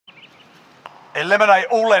Eliminate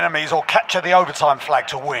all enemies or capture the overtime flag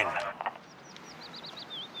to win.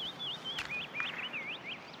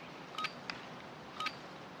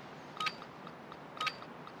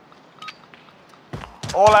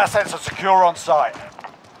 All assets are secure on site.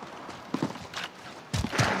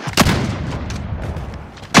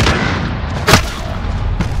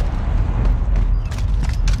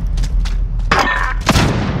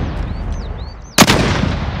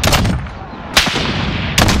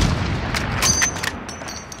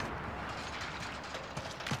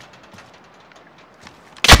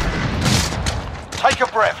 Take a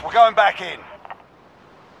breath, we're going back in.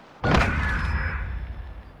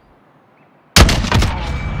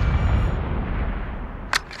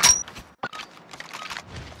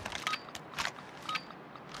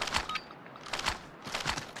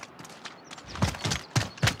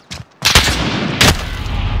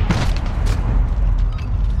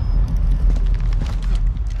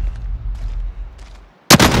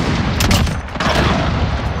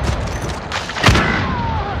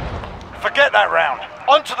 Forget that round.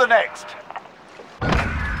 On to the next.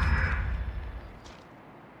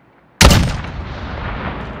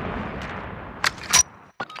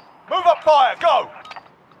 Move up fire, go!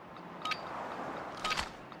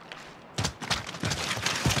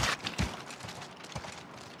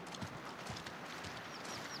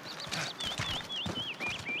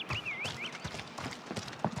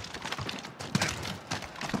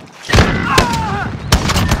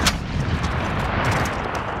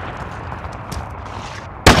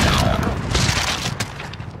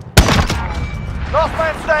 Last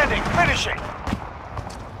man standing, finishing.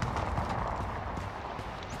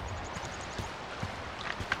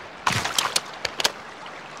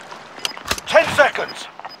 Seconds.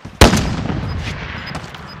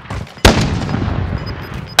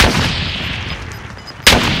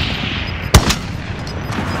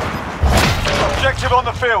 Objective on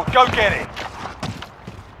the field, go get it.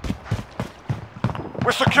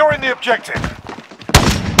 We're securing the objective.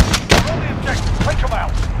 We're on the objective, take them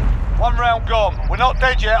out. One round gone. We're not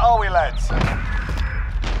dead yet, are we, lads?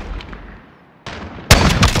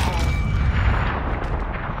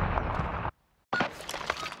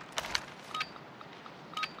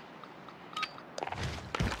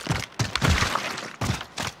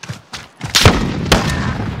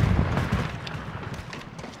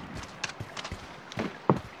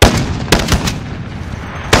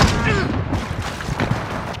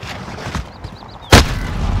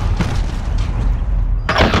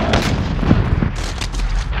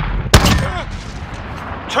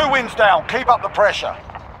 Two wins down, keep up the pressure.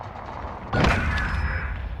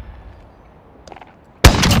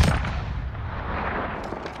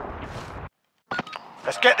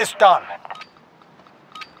 Let's get this done.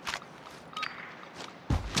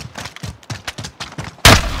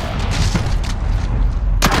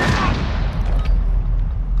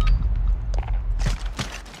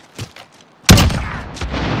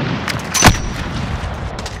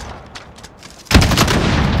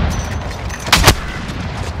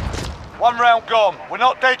 One round gone. We're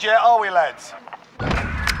not dead yet, are we, lads?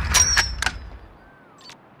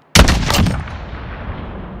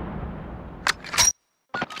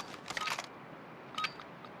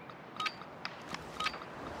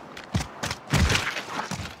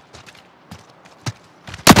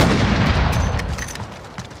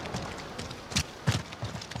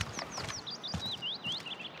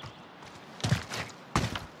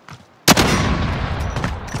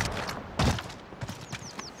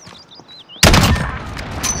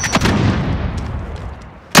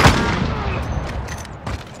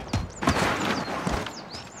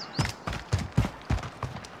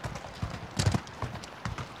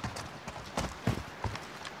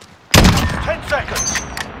 Seconds.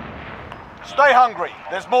 Stay hungry.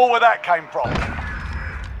 There's more where that came from.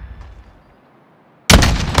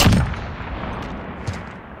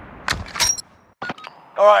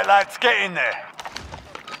 All right, lads, get in there.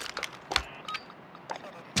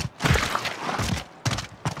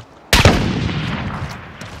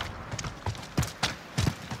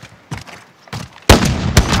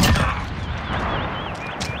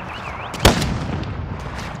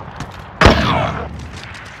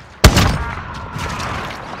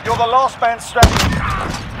 You're the last man standing.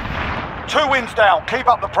 Two wins down, keep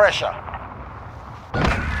up the pressure.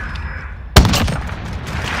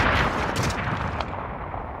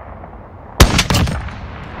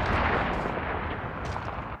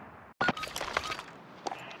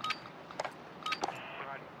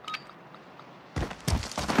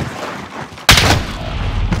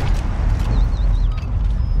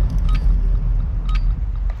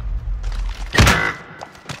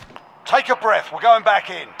 Take a breath, we're going back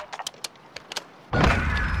in.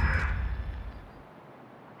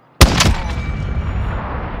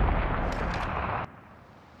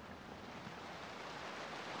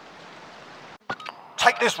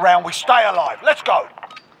 this round, we stay alive. Let's go.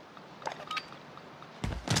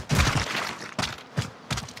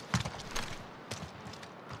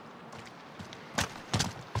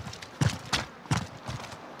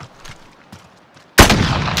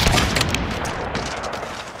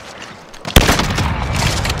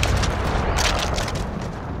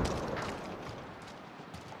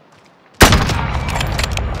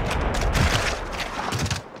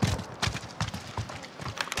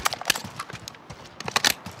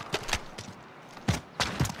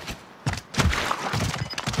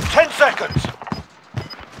 Seconds.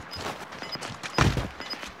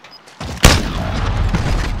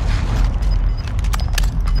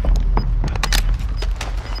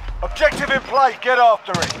 Objective in play, get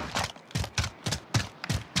after it.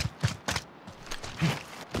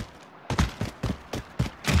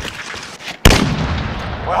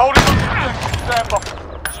 We're holding on. Stand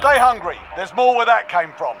by. Stay hungry, there's more where that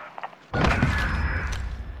came from.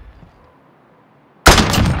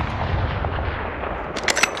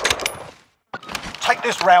 Take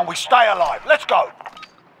this round, we stay alive. Let's go.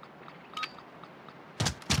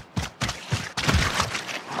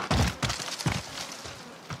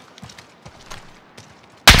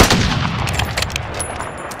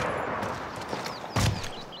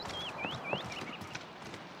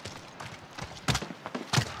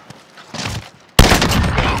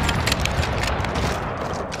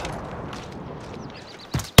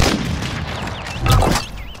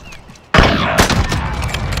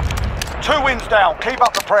 Two wins down, keep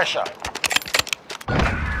up the pressure.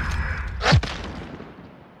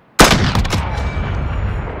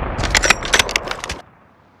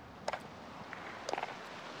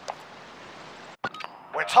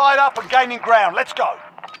 We're tied up and gaining ground, let's go.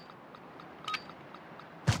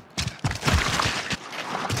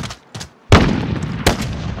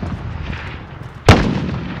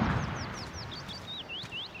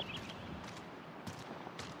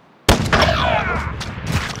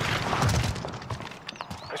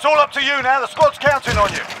 It's all up to you now, the squad's counting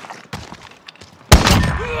on you.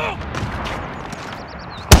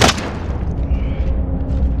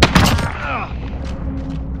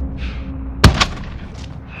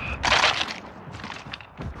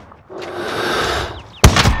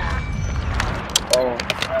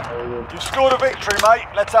 You've scored a victory, mate.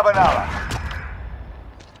 Let's have another.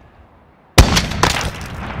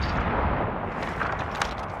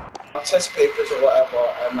 Test papers or whatever,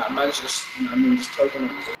 and man's just, just talking.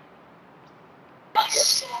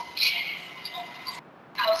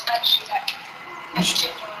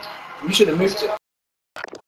 You should have moved it.